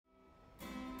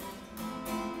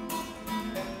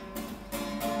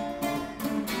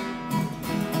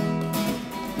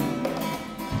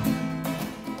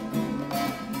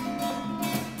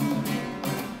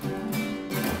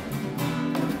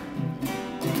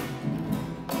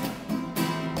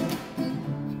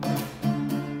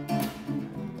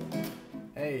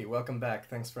welcome back.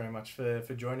 Thanks very much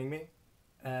for joining me.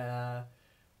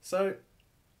 So,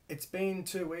 it's been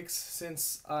 2 weeks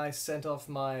since I sent off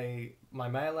my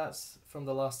mail outs from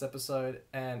the last episode,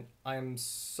 and I'm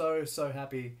so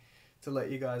happy to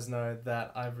let you guys know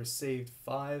that I've received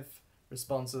 5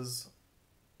 responses,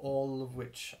 all of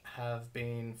which have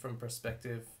been from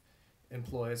prospective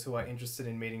employers who are interested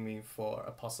in meeting me for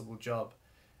a possible job.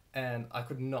 And I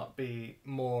could not be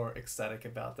more ecstatic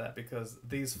about that, because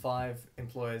these 5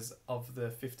 employers of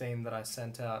the 15 that I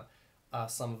sent out are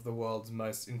some of the world's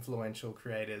most influential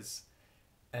creators.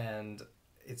 And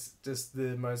it's just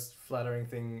the most flattering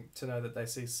thing to know that they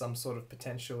see some sort of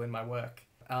potential in my work.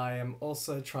 I am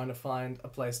also trying to find a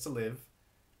place to live,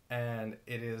 and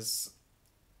it's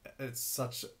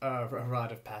such a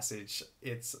rite of passage.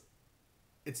 It's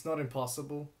not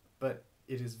impossible, but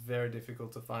it is very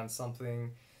difficult to find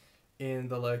something in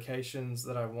the locations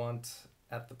that I want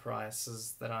at the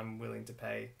prices that I'm willing to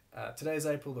pay. Today's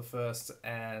April the 1st,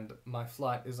 and my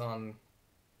flight's on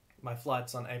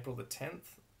April the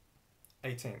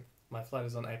 18th. My flight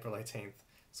is on April 18th.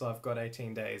 So I've got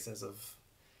 18 days as of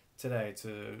today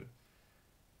to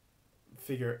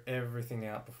figure everything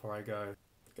out before I go.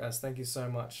 Guys, thank you so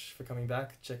much for coming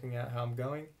back, checking out how I'm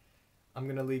going. I'm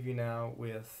going to leave you now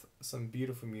with some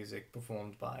beautiful music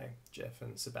performed by Jeff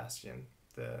and Sebastian,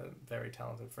 the very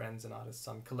talented friends and artists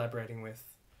I'm collaborating with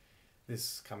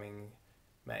this coming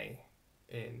May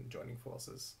in joining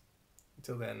forces.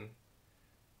 Until then,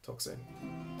 talk soon.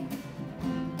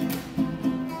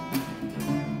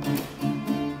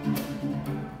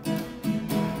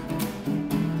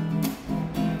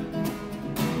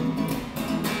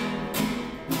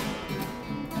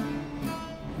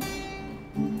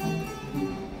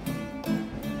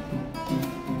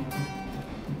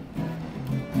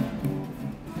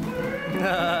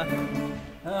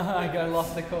 I got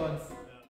lost the chords.